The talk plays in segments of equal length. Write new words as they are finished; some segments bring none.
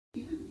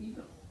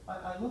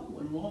I love it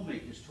when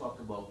lawmakers talk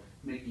about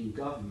making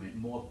government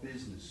more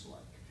business-like,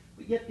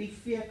 but yet they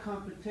fear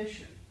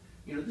competition.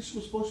 You know, this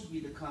was supposed to be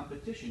the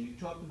competition. You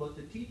talked about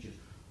the teachers.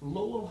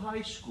 Lowell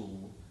High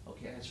School,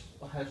 okay,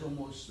 has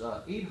almost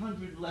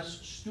 800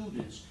 less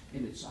students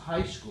in its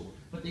high school,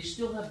 but they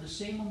still have the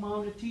same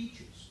amount of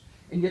teachers.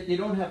 And yet they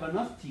don't have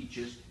enough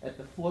teachers at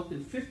the 4th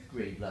and 5th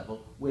grade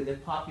level where their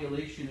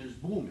population is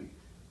booming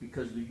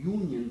because the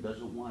union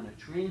doesn't want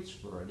to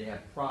transfer. They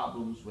have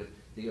problems with,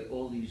 they got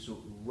all these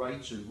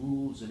rights and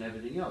rules and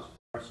everything else.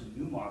 There are some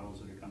new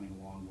models that are coming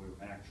along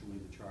where actually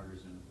the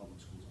charters and the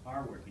public schools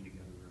are working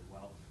together very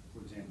well.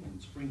 For example, in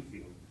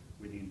Springfield,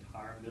 where the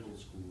entire middle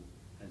school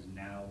has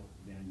now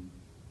been,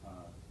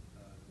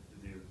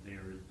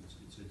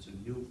 it's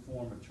a new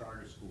form of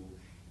charter school,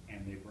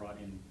 and they brought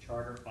in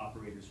charter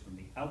operators from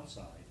the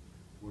outside,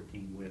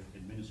 working with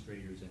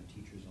administrators and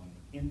teachers on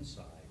the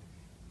inside,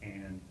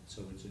 and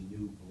so it's a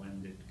new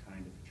blended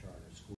kind of charter school.